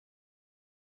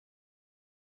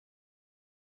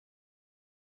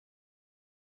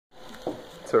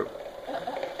so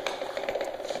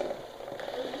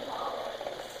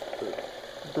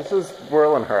this is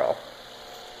whirl and hurl.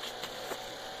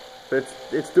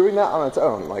 It's doing that on its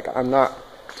own. Like, I'm not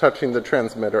touching the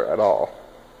transmitter at all.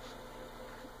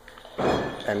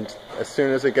 And as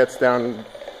soon as it gets down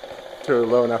to a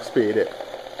low enough speed, it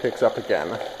picks up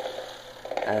again.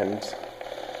 And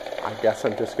I guess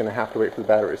I'm just going to have to wait for the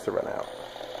batteries to run out.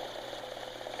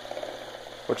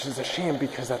 Which is a shame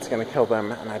because that's going to kill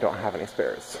them and I don't have any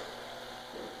spares.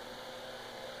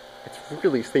 It's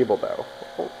really stable though.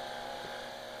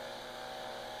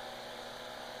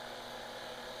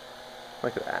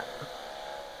 Look at that.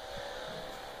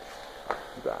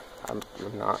 I'm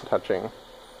not touching.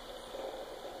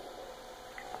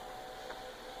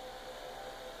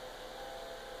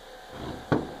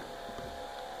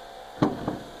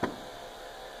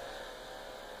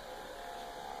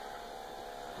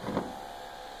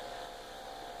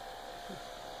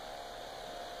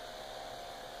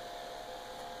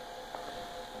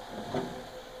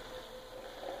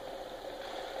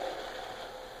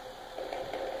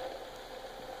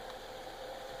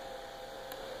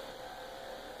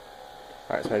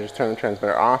 Alright, so I just turned the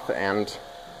transmitter off and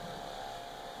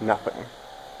nothing.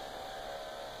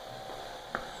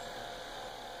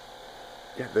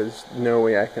 Yeah, there's no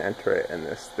way I can enter it in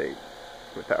this state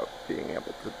without being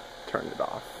able to turn it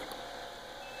off.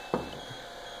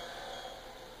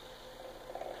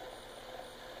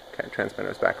 Okay,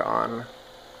 transmitter's back on.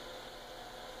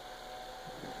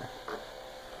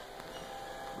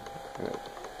 And it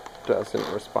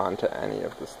doesn't respond to any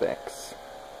of the sticks.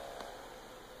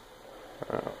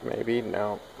 Maybe,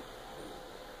 no.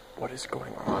 What is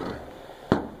going on?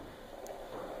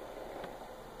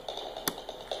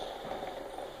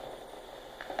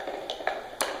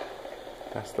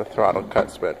 That's the throttle cut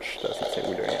switch. Doesn't seem to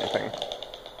be doing anything.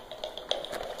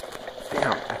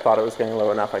 Damn, I thought it was getting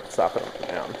low enough I could stop it and put it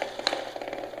down.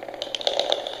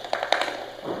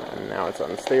 And now it's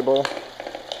unstable.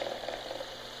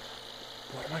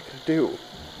 What am I gonna do?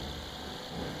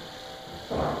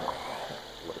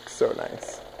 So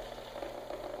nice.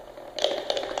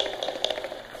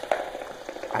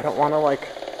 I don't want to like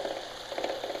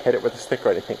hit it with a stick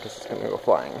or anything because it's going to go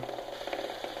flying.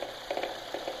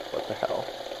 What the hell?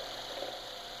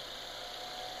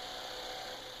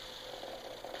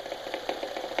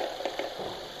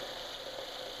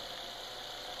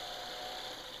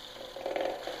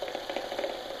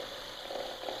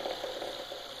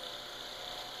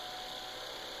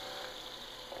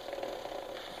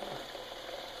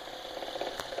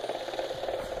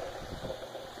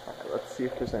 Let's see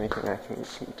if there's anything I can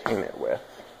contain it with.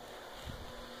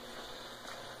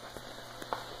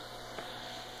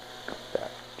 That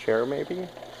chair, maybe?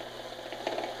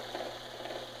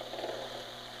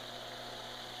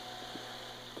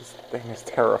 This thing is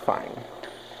terrifying.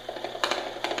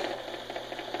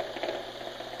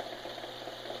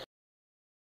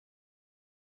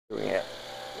 Doing it.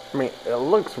 I mean, it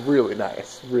looks really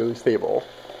nice, really stable,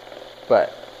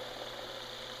 but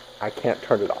I can't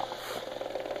turn it off.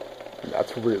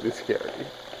 That's really scary.